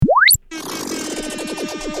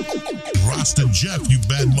Rasta Jeff, you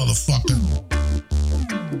bad motherfucker.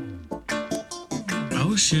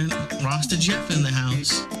 Oh shit, Rasta Jeff in the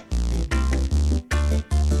house.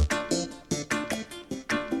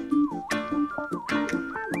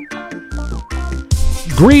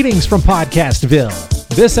 Greetings from Podcastville.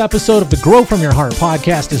 This episode of the Grow From Your Heart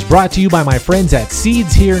podcast is brought to you by my friends at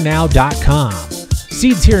SeedsHereNow.com.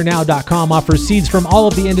 SeedsHereNow.com offers seeds from all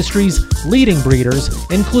of the industry's leading breeders,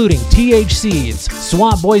 including TH Seeds,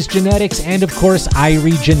 Swamp Boys Genetics, and of course,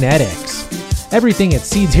 Irie Genetics. Everything at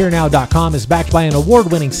SeedsHereNow.com is backed by an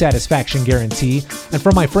award-winning satisfaction guarantee, and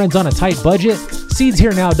for my friends on a tight budget,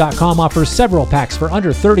 SeedsHereNow.com offers several packs for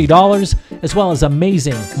under $30, as well as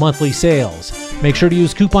amazing monthly sales. Make sure to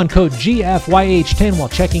use coupon code GFYH10 while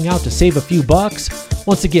checking out to save a few bucks.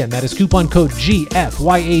 Once again, that is coupon code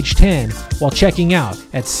GFYH10 while checking out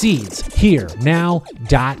at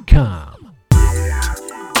SeedsHereNow.com.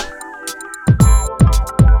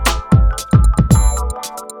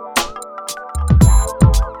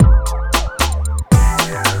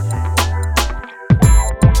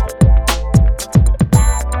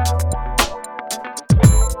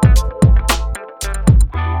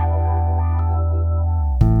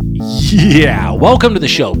 Yeah, welcome to the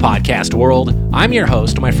show, podcast world. I'm your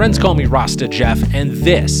host. My friends call me Rasta Jeff, and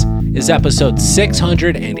this is episode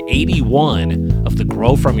 681 of the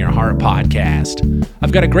Grow From Your Heart podcast.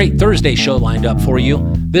 I've got a great Thursday show lined up for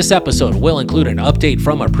you. This episode will include an update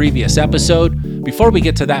from a previous episode. Before we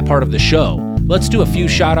get to that part of the show, let's do a few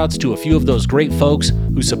shout-outs to a few of those great folks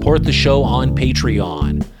who support the show on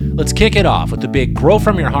Patreon. Let's kick it off with the big Grow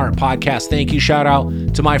From Your Heart podcast thank you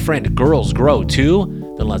shout-out to my friend Girls Grow 2.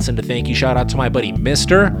 Then let's send a thank you shout out to my buddy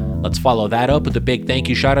Mister. Let's follow that up with a big thank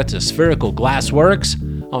you shout out to Spherical Glassworks.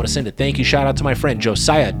 I want to send a thank you shout out to my friend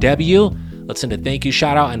Josiah W. Let's send a thank you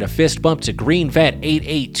shout out and a fist bump to Green Vet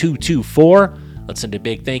 88224. Let's send a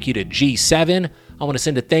big thank you to G7. I want to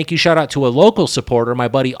send a thank you shout out to a local supporter, my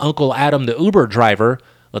buddy Uncle Adam the Uber driver.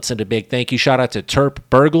 Let's send a big thank you shout out to Terp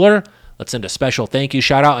Burglar. Let's send a special thank you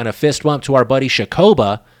shout out and a fist bump to our buddy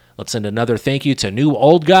Shakoba. Let's send another thank you to New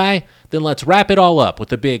Old Guy. Then let's wrap it all up with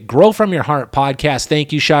the big Grow From Your Heart podcast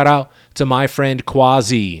thank you shout out to my friend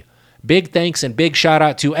Quasi. Big thanks and big shout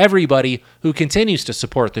out to everybody who continues to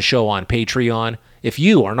support the show on Patreon. If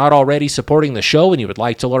you are not already supporting the show and you would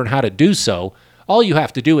like to learn how to do so, all you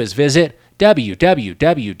have to do is visit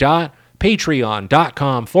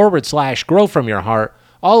www.patreon.com/Grow From Your Heart.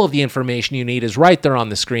 All of the information you need is right there on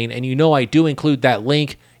the screen, and you know I do include that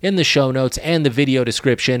link in the show notes and the video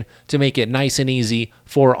description to make it nice and easy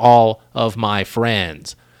for all of my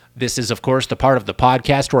friends. This is, of course, the part of the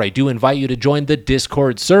podcast where I do invite you to join the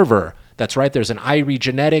Discord server. That's right, there's an Irie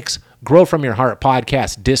Genetics Grow From Your Heart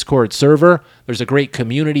podcast Discord server. There's a great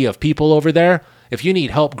community of people over there. If you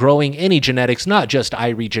need help growing any genetics, not just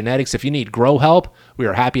Irie Genetics, if you need grow help, we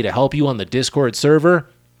are happy to help you on the Discord server.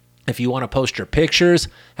 If you want to post your pictures,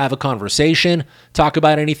 have a conversation, talk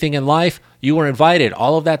about anything in life, you are invited.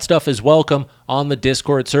 All of that stuff is welcome on the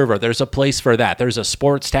Discord server. There's a place for that. There's a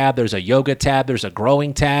sports tab, there's a yoga tab, there's a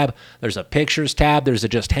growing tab, there's a pictures tab, there's a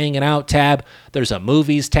just hanging out tab, there's a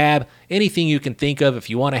movies tab. Anything you can think of. If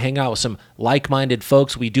you want to hang out with some like-minded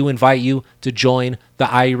folks, we do invite you to join the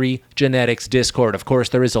Irie Genetics Discord. Of course,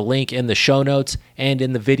 there is a link in the show notes and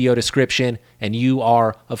in the video description, and you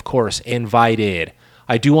are, of course, invited.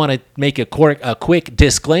 I do want to make a quick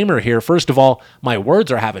disclaimer here. First of all, my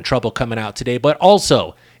words are having trouble coming out today, but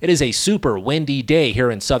also it is a super windy day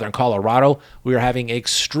here in southern Colorado. We are having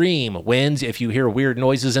extreme winds. If you hear weird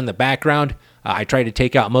noises in the background, I try to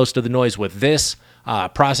take out most of the noise with this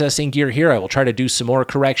processing gear here. I will try to do some more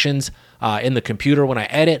corrections in the computer when I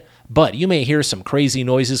edit, but you may hear some crazy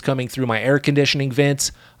noises coming through my air conditioning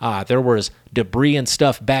vents. There was debris and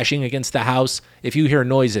stuff bashing against the house. If you hear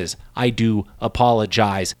noises, I do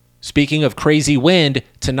apologize. Speaking of crazy wind,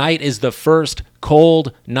 tonight is the first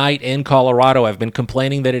cold night in Colorado. I've been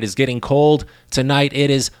complaining that it is getting cold. Tonight it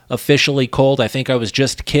is officially cold. I think I was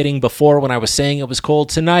just kidding before when I was saying it was cold.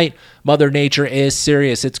 Tonight, Mother Nature is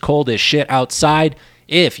serious. It's cold as shit outside.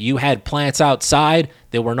 If you had plants outside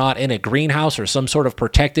that were not in a greenhouse or some sort of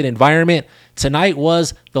protected environment, tonight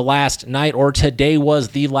was the last night, or today was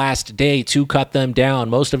the last day to cut them down.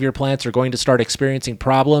 Most of your plants are going to start experiencing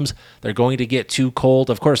problems. They're going to get too cold.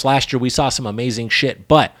 Of course, last year we saw some amazing shit,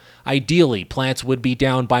 but ideally, plants would be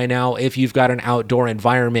down by now if you've got an outdoor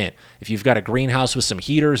environment. If you've got a greenhouse with some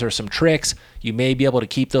heaters or some tricks, you may be able to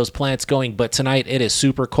keep those plants going. But tonight, it is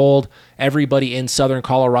super cold. Everybody in southern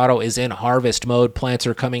Colorado is in harvest mode. Plants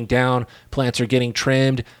are coming down. Plants are getting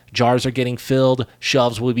trimmed. Jars are getting filled.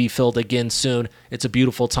 Shelves will be filled again soon. It's a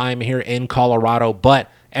beautiful time here in Colorado, but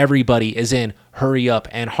everybody is in hurry up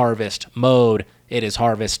and harvest mode. It is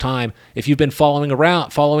harvest time. If you've been following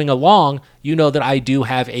along, you know that I do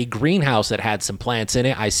have a greenhouse that had some plants in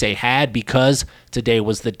it. I say had because today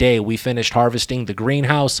was the day we finished harvesting the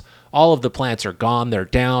greenhouse. All of the plants are gone. They're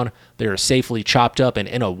down. They're safely chopped up and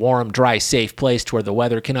in a warm, dry, safe place to where the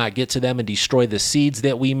weather cannot get to them and destroy the seeds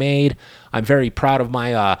that we made. I'm very proud of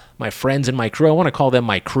my friends and my crew. I want to call them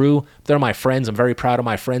my crew. They're my friends. I'm very proud of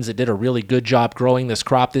my friends that did a really good job growing this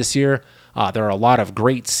crop this year. There are a lot of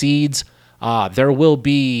great seeds. There will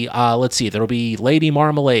be, there will be Lady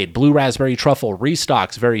Marmalade, Blue Raspberry Truffle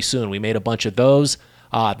restocks very soon. We made a bunch of those.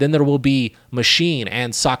 Then there will be Machine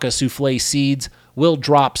and Saka Souffle seeds will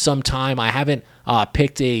drop sometime. I haven't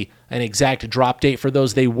picked an exact drop date for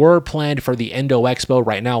those. They were planned for the Endo Expo.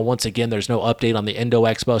 Right now, once again, there's no update on the Endo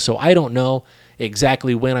Expo, so I don't know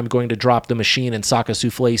exactly when I'm going to drop the Machine and Saka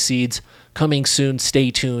Souffle seeds. Coming soon. Stay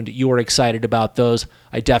tuned. You are excited about those.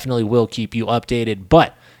 I definitely will keep you updated,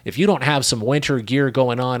 but if you don't have some winter gear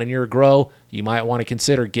going on in your grow, you might want to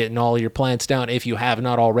consider getting all your plants down if you have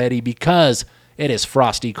not already, because it is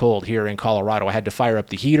frosty cold here in Colorado. I had to fire up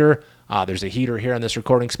the heater. There's a heater here in this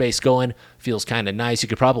recording space going. Feels kind of nice. You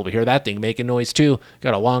could probably hear that thing making noise too.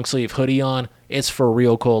 Got a long sleeve hoodie on. It's for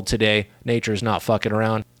real cold today. Nature's not fucking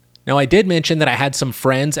around. Now, I did mention that I had some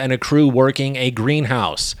friends and a crew working a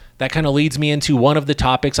greenhouse. That kind of leads me into one of the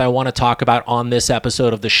topics I want to talk about on this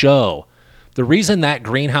episode of the show. The reason that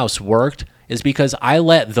greenhouse worked is because I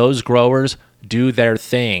let those growers do their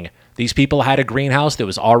thing. These people had a greenhouse that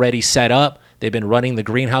was already set up. They've been running the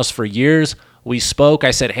greenhouse for years. We spoke.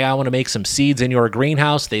 I said, hey, I want to make some seeds in your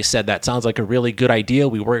greenhouse. They said that sounds like a really good idea.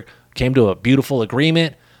 We came to a beautiful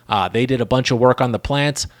agreement. They did a bunch of work on the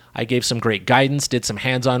plants. I gave some great guidance, did some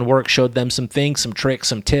hands-on work, showed them some things, some tricks,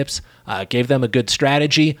 some tips, gave them a good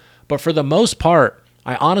strategy. But for the most part,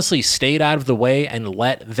 I honestly stayed out of the way and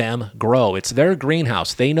let them grow. It's their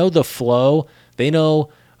greenhouse. They know the flow. They know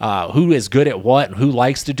who is good at what and who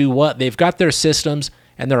likes to do what. They've got their systems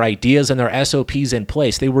and their ideas and their SOPs in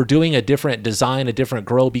place. They were doing a different design, a different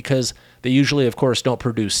grow, because they usually, of course, don't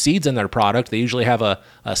produce seeds in their product. They usually have a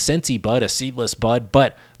Scentsy bud, a seedless bud.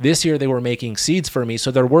 But this year they were making seeds for me,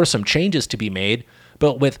 so there were some changes to be made.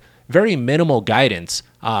 But with very minimal guidance,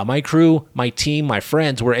 my crew, my team, my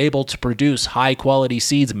friends were able to produce high-quality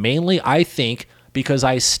seeds, mainly, I think, because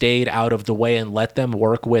I stayed out of the way and let them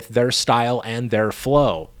work with their style and their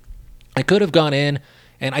flow. I could have gone in,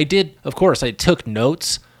 and I did, of course, I took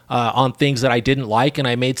notes on things that I didn't like, and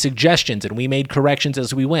I made suggestions, and we made corrections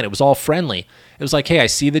as we went. It was all friendly. It was like, hey, I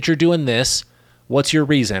see that you're doing this. What's your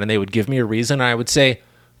reason? And they would give me a reason, and I would say,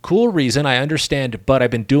 cool reason, I understand, but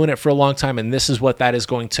I've been doing it for a long time, and this is what that is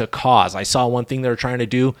going to cause. I saw one thing they were trying to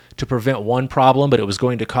do to prevent one problem, but it was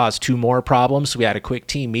going to cause two more problems. So we had a quick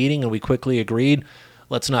team meeting, and we quickly agreed,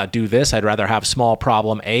 let's not do this. I'd rather have small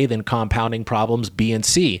problem A than compounding problems B and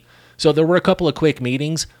C. So there were a couple of quick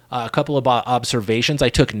meetings, a couple of observations. I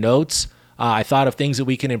took notes. I thought of things that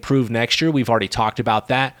we can improve next year. We've already talked about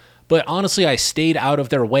that. But honestly, I stayed out of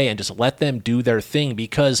their way and just let them do their thing,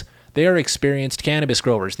 because they are experienced cannabis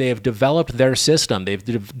growers. They have developed their system. They've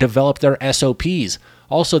developed their SOPs.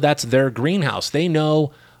 Also, that's their greenhouse. They knew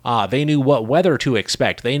what weather to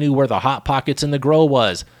expect. They knew where the hot pockets in the grow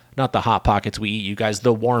was. Not the hot pockets we eat, you guys,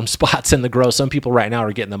 the warm spots in the grow. Some people right now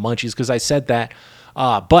are getting the munchies because I said that.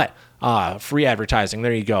 But free advertising,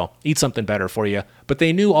 there you go. Eat something better for you. But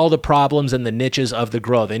they knew all the problems and the niches of the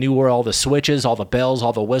grow. They knew where all the switches, all the bells,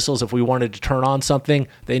 all the whistles, if we wanted to turn on something,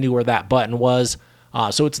 they knew where that button was.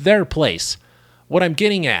 So it's their place. What I'm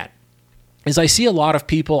getting at is I see a lot of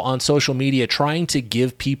people on social media trying to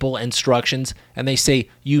give people instructions, and they say,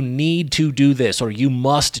 you need to do this, or you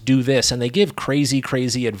must do this, and they give crazy,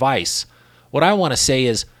 crazy advice. What I want to say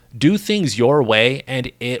is, do things your way,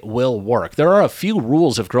 and it will work. There are a few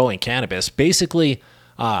rules of growing cannabis. Basically,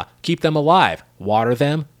 keep them alive, water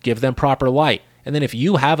them, give them proper light. And then if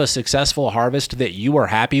you have a successful harvest that you are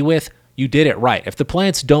happy with, you did it right. If the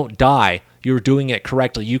plants don't die, you're doing it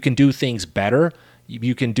correctly. You can do things better.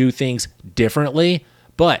 You can do things differently.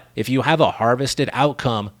 But if you have a harvested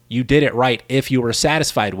outcome, you did it right if you were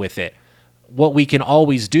satisfied with it. What we can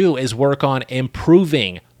always do is work on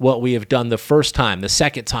improving what we have done the first time, the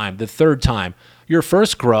second time, the third time. Your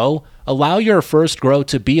first grow, allow your first grow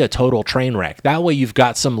to be a total train wreck. That way you've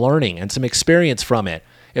got some learning and some experience from it.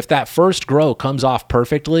 If that first grow comes off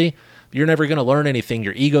perfectly, you're never going to learn anything.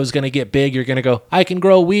 Your ego's going to get big. You're going to go, I can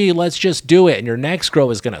grow weed. Let's just do it. And your next grow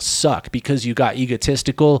is going to suck because you got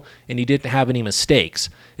egotistical and you didn't have any mistakes.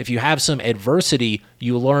 If you have some adversity,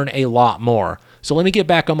 you learn a lot more. So let me get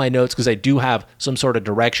back on my notes because I do have some sort of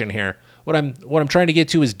direction here. What I'm trying to get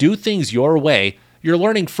to is do things your way. You're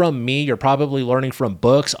learning from me. You're probably learning from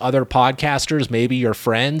books, other podcasters, maybe your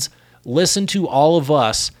friends. Listen to all of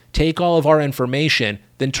us, take all of our information,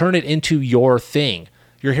 then turn it into your thing.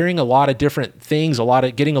 You're hearing a lot of different things,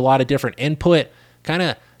 getting a lot of different input. Kind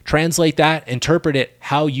of translate that, interpret it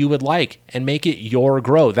how you would like, and make it your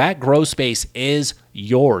grow. That grow space is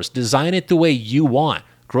yours. Design it the way you want.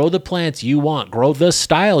 Grow the plants you want. Grow the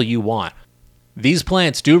style you want. These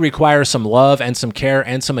plants do require some love and some care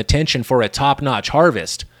and some attention for a top-notch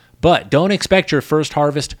harvest, but don't expect your first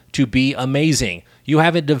harvest to be amazing. You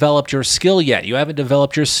haven't developed your skill yet. You haven't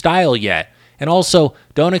developed your style yet. And also,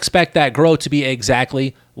 don't expect that grow to be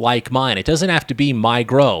exactly like mine. It doesn't have to be my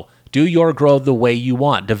grow. Do your grow the way you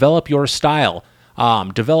want. Develop your style.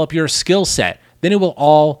 Develop your skill set. Then it will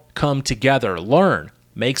all come together. Learn.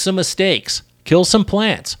 Make some mistakes. Kill some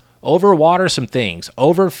plants. Overwater some things.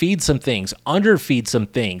 Overfeed some things. Underfeed some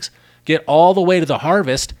things. Get all the way to the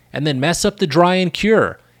harvest and then mess up the dry and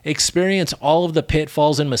cure. Experience all of the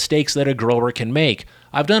pitfalls and mistakes that a grower can make.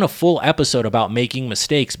 I've done a full episode about making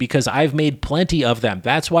mistakes because I've made plenty of them.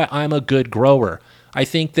 That's why I'm a good grower. I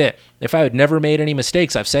think that if I had never made any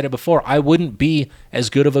mistakes, I've said it before, I wouldn't be as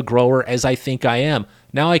good of a grower as I think I am.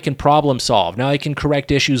 Now I can problem solve. Now I can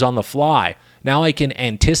correct issues on the fly. Now I can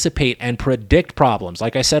anticipate and predict problems.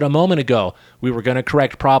 Like I said a moment ago, we were going to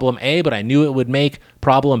correct problem A, but I knew it would make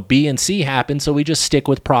problem B and C happen, so we just stick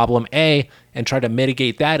with problem A and try to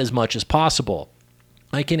mitigate that as much as possible.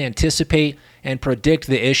 I can anticipate and predict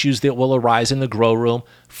the issues that will arise in the grow room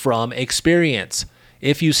from experience.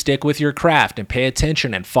 If you stick with your craft and pay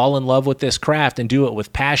attention and fall in love with this craft and do it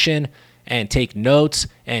with passion and take notes,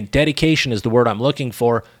 and dedication is the word I'm looking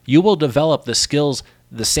for, you will develop the skills,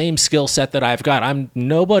 the same skill set that I've got. I'm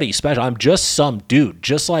nobody special. I'm just some dude,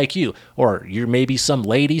 just like you. Or you're maybe some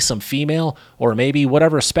lady, some female, or maybe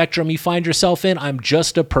whatever spectrum you find yourself in. I'm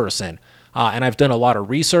just a person. And I've done a lot of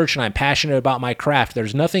research and I'm passionate about my craft.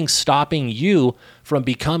 There's nothing stopping you from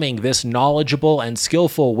becoming this knowledgeable and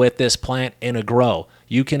skillful with this plant in a grow.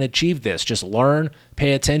 You can achieve this. Just learn,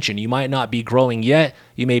 pay attention. You might not be growing yet.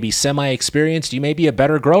 You may be semi-experienced. You may be a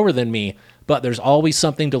better grower than me, but there's always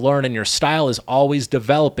something to learn and your style is always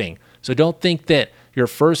developing. So don't think that your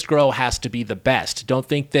first grow has to be the best. Don't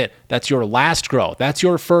think that that's your last grow. That's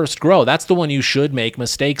your first grow. That's the one you should make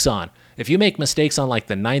mistakes on. If you make mistakes on like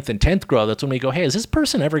the 9th and 10th grow, that's when we go, hey, is this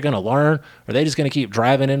person ever going to learn? Or are they just going to keep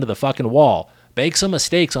driving into the fucking wall? Make some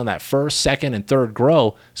mistakes on that first, second, and third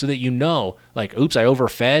grow so that you know, like, oops, I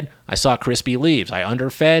overfed, I saw crispy leaves. I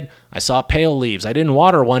underfed, I saw pale leaves. I didn't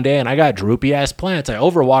water one day and I got droopy-ass plants. I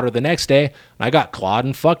overwatered the next day and I got clawed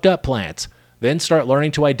and fucked up plants. Then start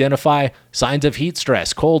learning to identify signs of heat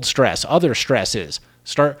stress, cold stress, other stresses.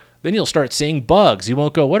 Then you'll start seeing bugs. You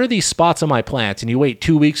won't go, what are these spots on my plants? And you wait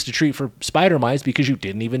 2 weeks to treat for spider mites because you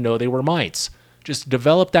didn't even know they were mites. Just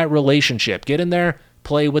develop that relationship. Get in there,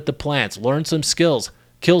 play with the plants, learn some skills,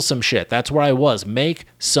 kill some shit. That's where I was. Make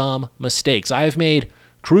some mistakes. I've made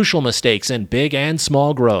crucial mistakes in big and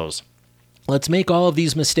small grows. Let's make all of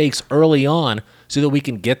these mistakes early on so that we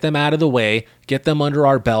can get them out of the way, get them under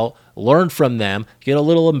our belt, learn from them, get a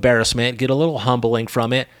little embarrassment, get a little humbling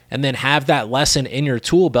from it, and then have that lesson in your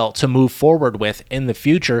tool belt to move forward with in the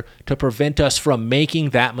future to prevent us from making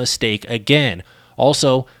that mistake again.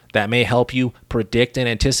 Also, that may help you predict and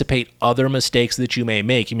anticipate other mistakes that you may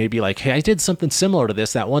make. You may be like, hey, I did something similar to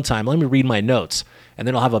this that one time. Let me read my notes. And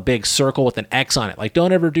then I'll have a big circle with an X on it. Like,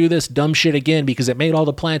 don't ever do this dumb shit again because it made all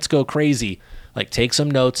the plants go crazy. Like, take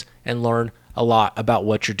some notes and learn a lot about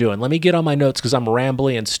what you're doing. Let me get on my notes because I'm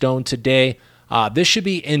rambly and stoned today. This should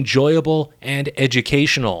be enjoyable and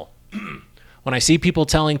educational. When I see people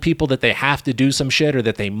telling people that they have to do some shit or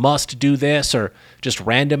that they must do this or just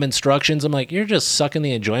random instructions, I'm like, you're just sucking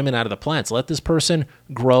the enjoyment out of the plants. Let this person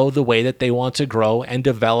grow the way that they want to grow and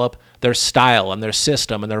develop their style and their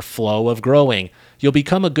system and their flow of growing. You'll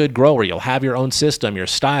become a good grower. You'll have your own system, your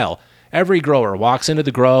style. Every grower walks into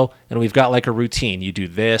the grow and we've got like a routine. You do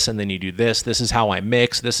this and then you do this. This is how I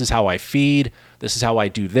mix. This is how I feed. This is how I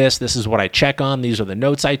do this. This is what I check on. These are the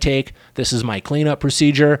notes I take. This is my cleanup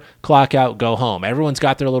procedure. Clock out, go home. Everyone's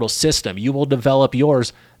got their little system. You will develop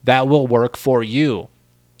yours that will work for you.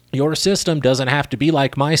 Your system doesn't have to be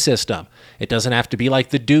like my system. It doesn't have to be like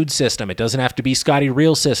the dude system. It doesn't have to be Scotty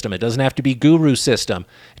Real system. It doesn't have to be Guru system.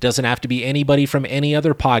 It doesn't have to be anybody from any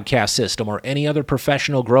other podcast system or any other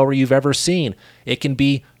professional grower you've ever seen. It can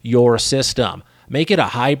be your system. Make it a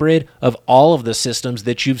hybrid of all of the systems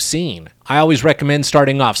that you've seen. I always recommend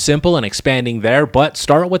starting off simple and expanding there, but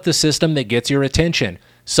start with the system that gets your attention.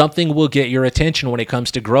 Something will get your attention when it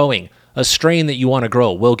comes to growing. A strain that you want to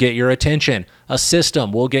grow will get your attention. A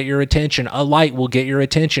system will get your attention. A light will get your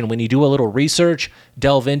attention. When you do a little research,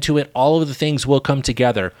 delve into it, all of the things will come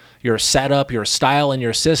together. Your setup, your style, and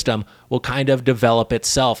your system will kind of develop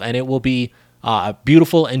itself, and it will be a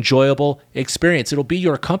beautiful, enjoyable experience. It'll be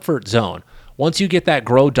your comfort zone. Once you get that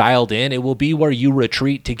grow dialed in, it will be where you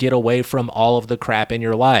retreat to get away from all of the crap in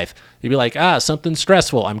your life. You'll be like, something's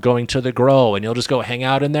stressful, I'm going to the grow, and you'll just go hang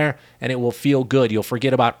out in there, and it will feel good. You'll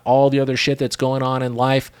forget about all the other shit that's going on in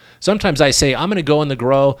life. Sometimes I say, I'm going to go in the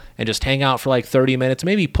grow and just hang out for like 30 minutes,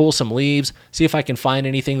 maybe pull some leaves, see if I can find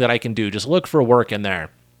anything that I can do. Just look for work in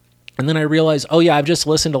there. And then I realized, I've just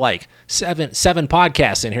listened to like seven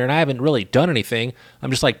podcasts in here, and I haven't really done anything. I'm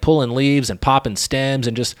just like pulling leaves and popping stems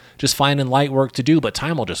and just finding light work to do. But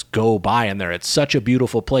time will just go by in there. It's such a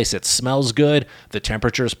beautiful place. It smells good. The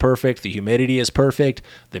temperature is perfect. The humidity is perfect.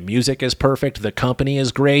 The music is perfect. The company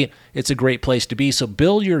is great. It's a great place to be. So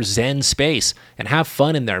build your Zen space and have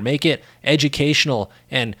fun in there. Make it educational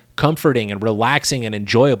and comforting and relaxing and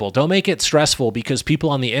enjoyable. Don't make it stressful because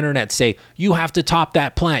people on the internet say, you have to top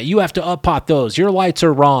that plant. You have to up pot those. Your lights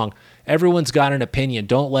are wrong. Everyone's got an opinion.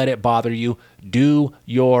 Don't let it bother you. Do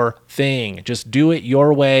your thing. Just do it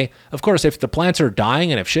your way. Of course, if the plants are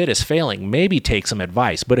dying and if shit is failing, maybe take some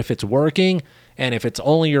advice. But if it's working and if it's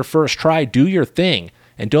only your first try, do your thing.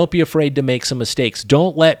 And don't be afraid to make some mistakes.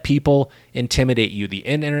 Don't let people intimidate you. The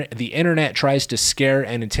internet tries to scare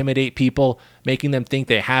and intimidate people, making them think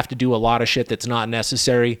they have to do a lot of shit that's not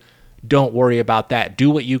necessary. Don't worry about that.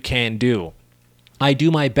 Do what you can do. I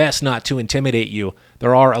do my best not to intimidate you.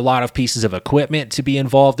 There are a lot of pieces of equipment to be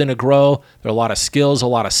involved in a grow. There are a lot of skills, a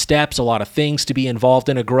lot of steps, a lot of things to be involved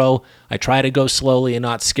in a grow. I try to go slowly and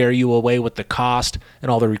not scare you away with the cost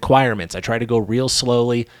and all the requirements. I try to go real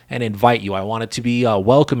slowly and invite you. I want it to be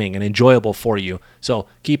welcoming and enjoyable for you. So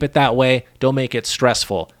keep it that way. Don't make it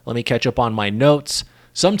stressful. Let me catch up on my notes.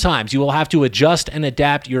 Sometimes you will have to adjust and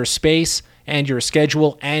adapt your space and your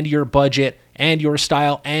schedule and your budget and your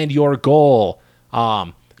style and your goal.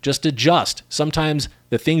 Just adjust. Sometimes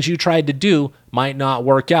the things you tried to do might not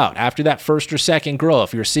work out. After that first or second grow,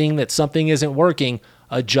 if you're seeing that something isn't working,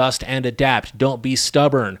 adjust and adapt. Don't be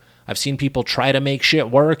stubborn. I've seen people try to make shit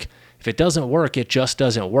work. If it doesn't work, it just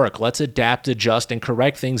doesn't work. Let's adapt, adjust, and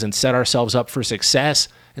correct things and set ourselves up for success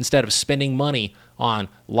instead of spending money on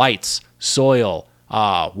lights, soil,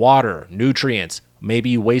 water, nutrients. Maybe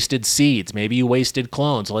you wasted seeds. Maybe you wasted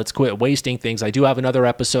clones. Let's quit wasting things. I do have another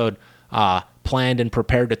episode planned and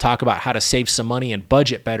prepared to talk about how to save some money and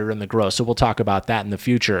budget better in the grow. So we'll talk about that in the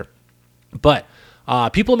future. But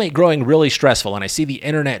people make growing really stressful, and I see the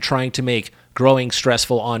internet trying to make growing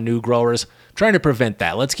stressful on new growers. I'm trying to prevent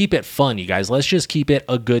that. Let's keep it fun, you guys. Let's just keep it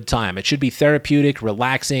a good time. It should be therapeutic,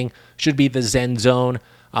 relaxing, should be the Zen zone.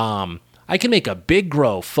 I can make a big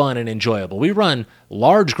grow fun and enjoyable. We run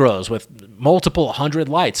large grows with multiple 100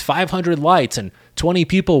 lights, 500 lights, and 20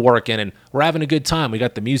 people working, and we're having a good time. We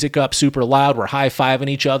got the music up super loud. We're high-fiving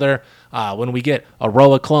each other. When we get a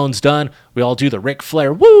row of clones done, we all do the Ric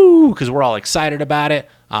Flair woo because we're all excited about it.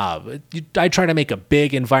 I try to make a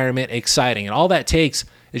big environment exciting, and all that takes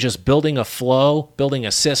is just building a flow, building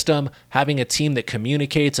a system, having a team that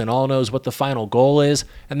communicates and all knows what the final goal is,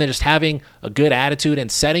 and then just having a good attitude and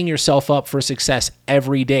setting yourself up for success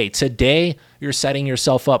every day. Today, you're setting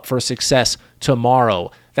yourself up for success tomorrow.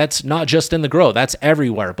 That's not just in the grow, that's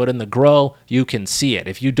everywhere. But in the grow, you can see it.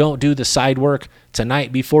 If you don't do the side work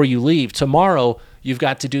tonight before you leave, tomorrow you've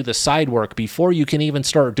got to do the side work before you can even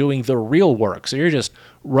start doing the real work. So you're just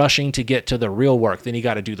rushing to get to the real work. Then you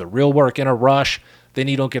got to do the real work in a rush. Then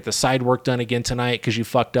you don't get the side work done again tonight because you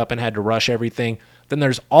fucked up and had to rush everything. Then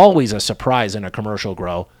there's always a surprise in a commercial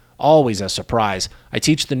grow. Always a surprise. I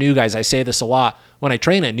teach the new guys, I say this a lot. When I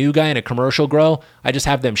train a new guy in a commercial grow, I just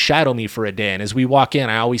have them shadow me for a day. And as we walk in,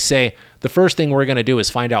 I always say, the first thing we're going to do is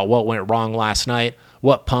find out what went wrong last night,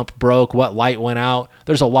 what pump broke, what light went out.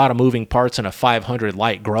 There's a lot of moving parts in a 500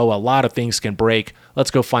 light grow. A lot of things can break.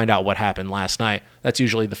 Let's go find out what happened last night. That's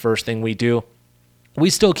usually the first thing we do. We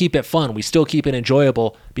still keep it fun. We still keep it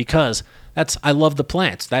enjoyable because I love the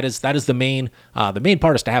plants. That is the main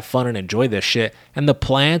part is to have fun and enjoy this shit. And the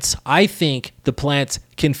plants, I think the plants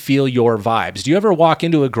can feel your vibes. Do you ever walk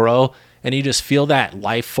into a grow and you just feel that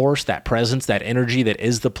life force, that presence, that energy that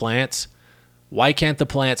is the plants? Why can't the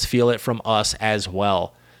plants feel it from us as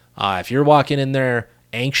well? If you're walking in there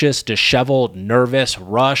anxious, disheveled, nervous,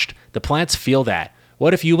 rushed, the plants feel that.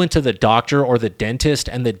 What if you went to the doctor or the dentist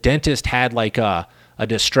and the dentist had like a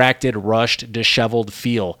distracted, rushed, disheveled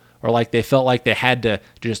feel, or like they felt like they had to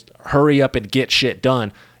just hurry up and get shit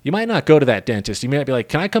done? You might not go to that dentist. You might be like,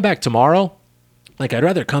 can I come back tomorrow? Like, I'd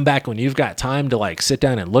rather come back when you've got time to like sit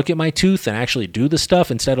down and look at my tooth and actually do the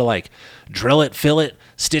stuff instead of like drill it, fill it,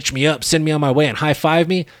 stitch me up, send me on my way and high five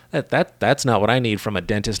me. That's not what I need from a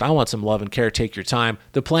dentist. I want some love and care. Take your time.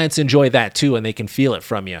 The plants enjoy that too, and they can feel it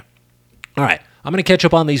from you. All right, I'm going to catch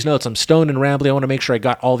up on these notes. I'm stoned and rambling. I want to make sure I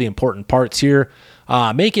got all the important parts here.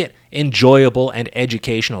 Make it enjoyable and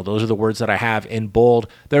educational. Those are the words that I have in bold.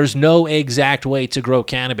 There's no exact way to grow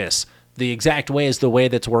cannabis. The exact way is the way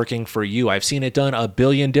that's working for you. I've seen it done a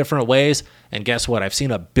billion different ways, and guess what? I've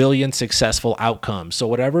seen a billion successful outcomes. So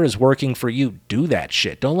whatever is working for you, do that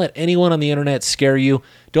shit. Don't let anyone on the internet scare you.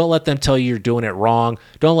 Don't let them tell you you're doing it wrong.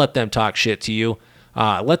 Don't let them talk shit to you.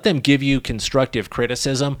 Let them give you constructive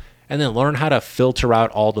criticism, and then learn how to filter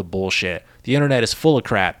out all the bullshit. The internet is full of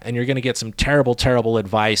crap, and you're going to get some terrible, terrible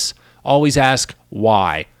advice. Always ask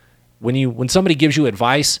why. When somebody gives you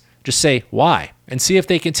advice, just say why and see if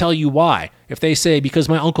they can tell you why. If they say, because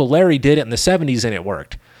my Uncle Larry did it in the 70s and it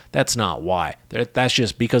worked, that's not why. That's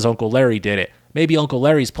just because Uncle Larry did it. Maybe Uncle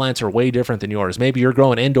Larry's plants are way different than yours. Maybe you're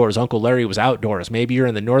growing indoors, Uncle Larry was outdoors. Maybe you're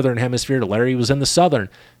in the northern hemisphere, Larry was in the southern.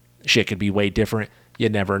 Shit could be way different. You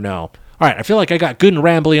never know. All right, I feel like I got good and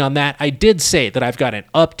rambly on that. I did say that I've got an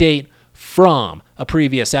update from a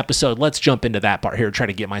previous episode. Let's jump into that part here, try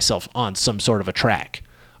to get myself on some sort of a track.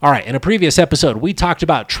 All right, in a previous episode, we talked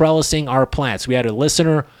about trellising our plants. We had a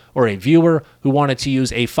listener or a viewer who wanted to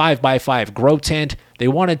use a 5x5 grow tent. They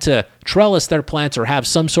wanted to trellis their plants or have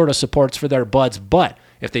some sort of supports for their buds, but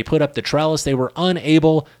if they put up the trellis, they were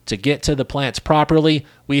unable to get to the plants properly.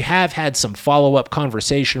 We have had some follow-up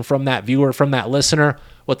conversation from that viewer, from that listener.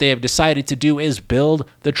 What they have decided to do is build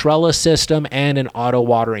the trellis system and an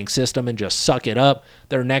auto-watering system and just suck it up.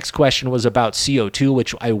 Their next question was about CO2,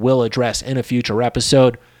 which I will address in a future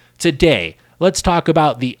episode. Today, let's talk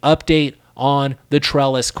about the update on the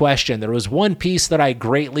trellis question. There was one piece that I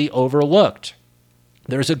greatly overlooked.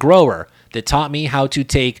 There's a grower that taught me how to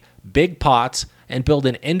take big pots and build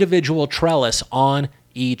an individual trellis on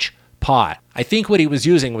each pot. I think what he was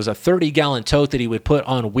using was a 30-gallon tote that he would put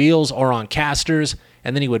on wheels or on casters,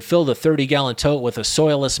 and then he would fill the 30-gallon tote with a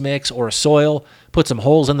soilless mix or soil, put some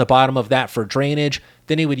holes in the bottom of that for drainage.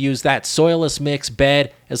 Then he would use that soilless mix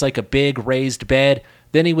bed as like a big raised bed.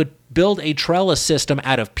 Then he would build a trellis system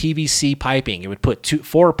out of PVC piping. He would put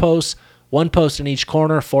 4 posts, 1 post in each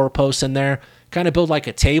corner, 4 posts in there, kind of build like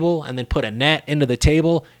a table and then put a net into the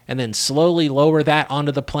table and then slowly lower that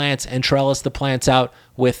onto the plants and trellis the plants out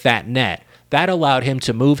with that net. That allowed him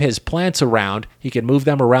to move his plants around. He could move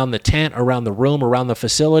them around the tent, around the room, around the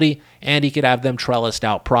facility, and he could have them trellised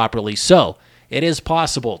out properly. So it is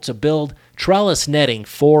possible to build trellis netting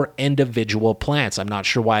for individual plants. I'm not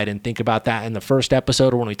sure why I didn't think about that in the first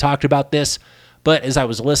episode or when we talked about this, but as I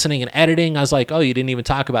was listening and editing, I was like, oh, you didn't even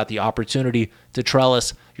talk about the opportunity to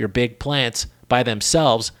trellis your big plants by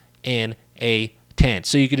themselves in a tent.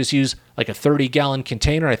 So you could just use like a 30-gallon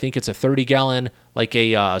container. I think it's a 30-gallon, like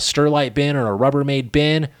a Sterlite bin or a Rubbermaid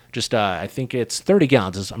bin. Just I think it's 30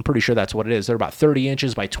 gallons. I'm pretty sure that's what it is. They're about 30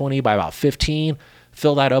 inches by 20 by about 15.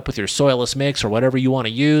 Fill that up with your soilless mix or whatever you want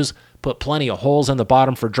to use. Put plenty of holes in the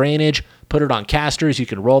bottom for drainage. Put it on casters. You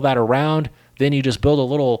can roll that around. Then you just build a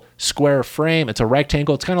little square frame. It's a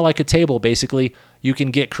rectangle. It's kind of like a table, basically. You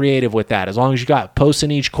can get creative with that. As long as you got posts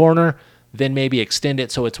in each corner, then maybe extend it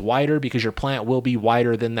so it's wider, because your plant will be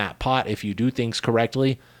wider than that pot if you do things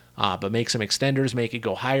correctly. But make some extenders, make it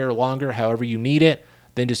go higher, longer, however you need it.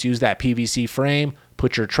 Then just use that PVC frame,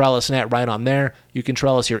 put your trellis net right on there. You can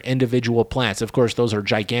trellis your individual plants. Of course, those are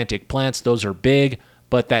gigantic plants. Those are big,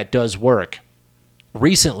 but that does work.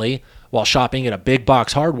 Recently, while shopping at a big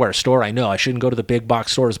box hardware store, I know I shouldn't go to the big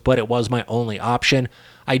box stores, but it was my only option.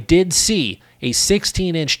 I did see a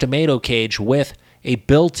 16-inch tomato cage with a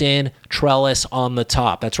built-in trellis on the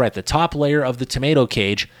top. That's right, the top layer of the tomato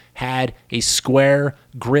cage had a square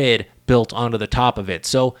grid built onto the top of it.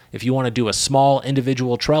 So if you want to do a small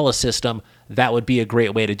individual trellis system, that would be a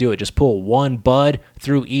great way to do it. Just pull one bud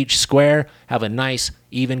through each square, have a nice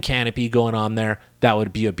even canopy going on there. That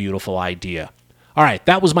would be a beautiful idea. All right,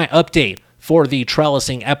 that was my update for the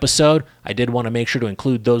trellising episode. I did want to make sure to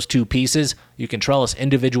include those two pieces. You can trellis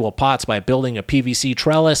individual pots by building a PVC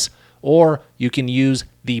trellis, or you can use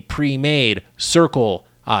the pre-made circle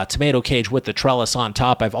tomato cage with the trellis on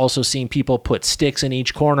top. I've also seen people put sticks in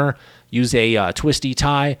each corner, use a twisty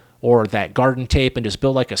tie or that garden tape and just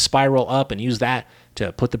build like a spiral up and use that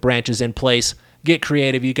to put the branches in place. Get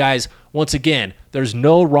creative, you guys. Once again, there's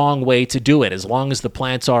no wrong way to do it. As long as the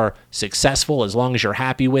plants are successful, as long as you're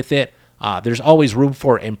happy with it, there's always room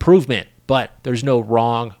for improvement, but there's no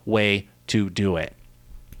wrong way to do it.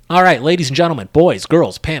 All right, ladies and gentlemen, boys,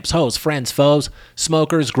 girls, pimps, hoes, friends, foes,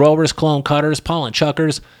 smokers, growers, clone cutters, pollen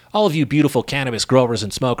chuckers, all of you beautiful cannabis growers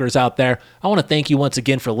and smokers out there, I want to thank you once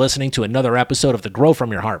again for listening to another episode of the Grow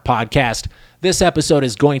From Your Heart podcast. This episode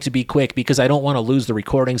is going to be quick because I don't want to lose the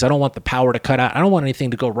recordings. I don't want the power to cut out. I don't want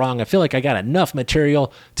anything to go wrong. I feel like I got enough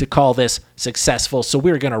material to call this successful, so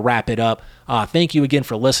we're going to wrap it up. Thank you again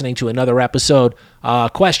for listening to another episode.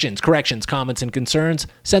 Questions, corrections, comments, and concerns,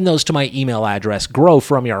 send those to my email address,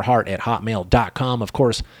 growfromyourheart@hotmail.com. Of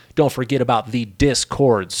course, don't forget about the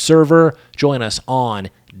Discord server. Join us on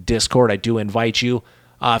Discord. I do invite you.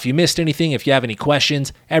 If you missed anything, if you have any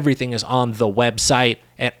questions, everything is on the website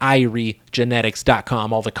at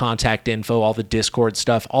iriegenetics.com. All the contact info, all the Discord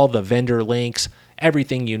stuff, all the vendor links,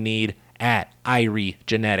 everything you need at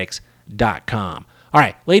iriegenetics.com. All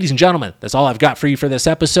right, ladies and gentlemen, that's all I've got for you for this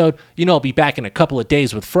episode. You know I'll be back in a couple of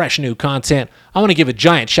days with fresh new content. I want to give a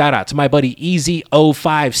giant shout out to my buddy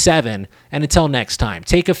Easy057. And until next time,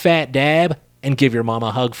 take a fat dab and give your mama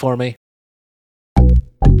a hug for me.